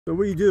So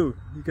what do?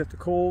 You got the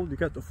cold, you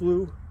got the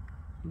flu,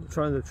 you're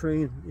trying to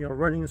train,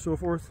 running and so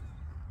forth.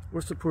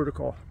 What's the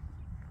protocol?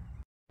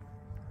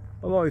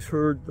 I've always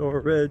heard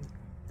or read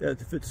that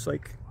if it's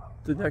like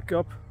the neck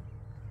up,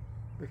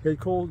 like head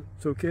cold,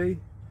 it's okay.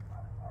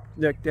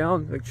 Neck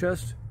down, like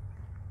chest,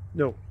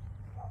 no.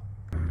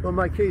 Well,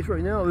 my case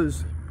right now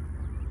is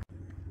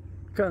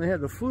kind of had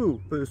the flu,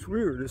 but it's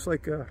weird. It's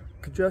like a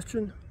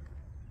congestion.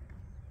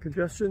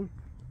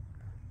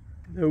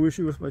 No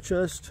issue with my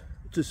chest.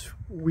 Just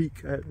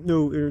weak. I had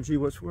no energy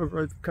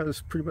whatsoever. I kind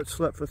of pretty much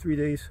slept for 3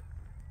 days.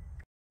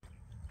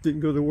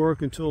 Didn't go to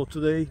work until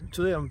today.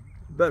 Today I'm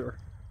better,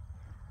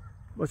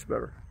 much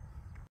better.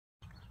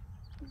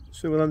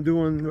 So what I'm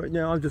doing right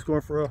now, I'm just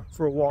going for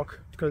a walk,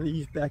 to kind of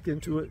ease back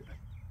into it.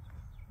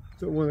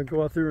 Don't want to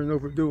go out there and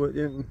overdo it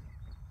and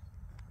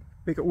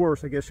make it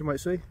worse, I guess you might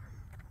say.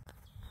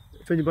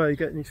 If anybody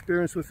got any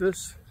experience with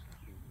this,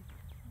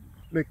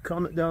 make a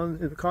comment down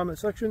in the comment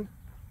section.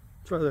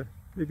 Try to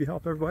maybe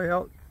help everybody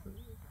out.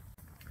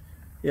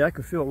 Yeah, I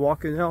can feel it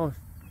walking now,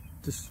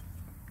 just a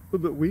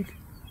little bit weak.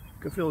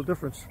 I can feel the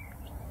difference.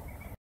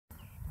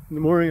 In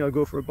the morning I'll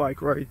go for a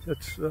bike ride.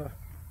 That's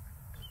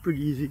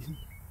pretty easy,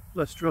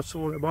 less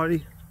stressful on the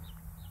body.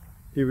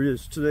 Here it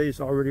is. Today it's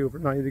already over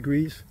 90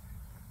 degrees.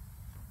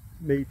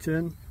 May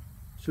 10.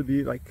 Should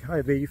be like high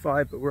of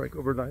 85, but we're like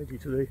over 90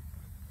 today.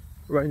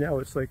 Right now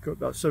it's like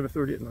about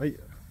 7:30 at night,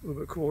 a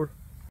little bit cooler.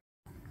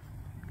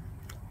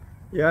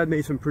 Yeah, I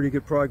made some pretty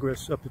good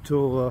progress up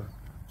until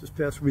this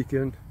past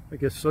weekend. I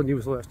guess Sunday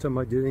was the last time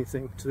I did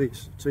anything.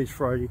 Today's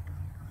Friday.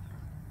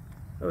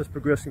 I was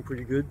progressing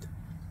pretty good.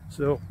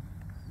 So,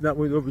 not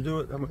going to overdo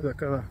it. I'm going to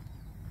kind of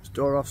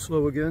start off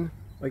slow again.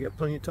 I got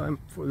plenty of time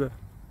for the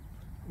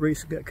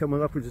race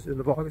coming up, which is end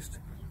of August.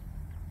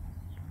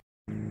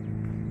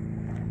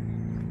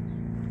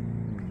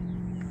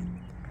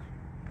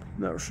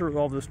 Not sure what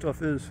all this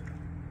stuff is.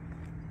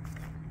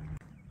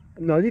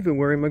 I'm not even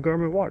wearing my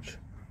Garmin watch,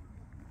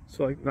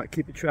 so I'm not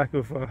keeping track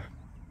of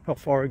how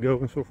far I go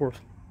and so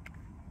forth.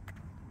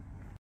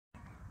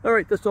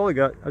 Alright, that's all I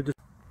got. I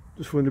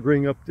just wanted to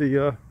bring up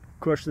the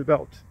question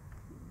about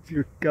if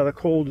you got a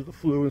cold or the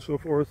flu and so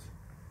forth.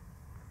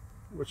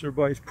 What's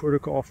everybody's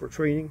protocol for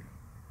training?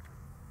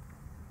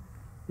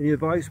 Any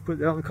advice, put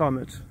it down in the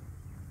comments.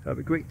 Have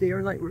a great day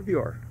or night wherever you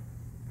are.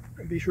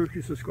 And be sure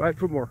to subscribe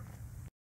for more.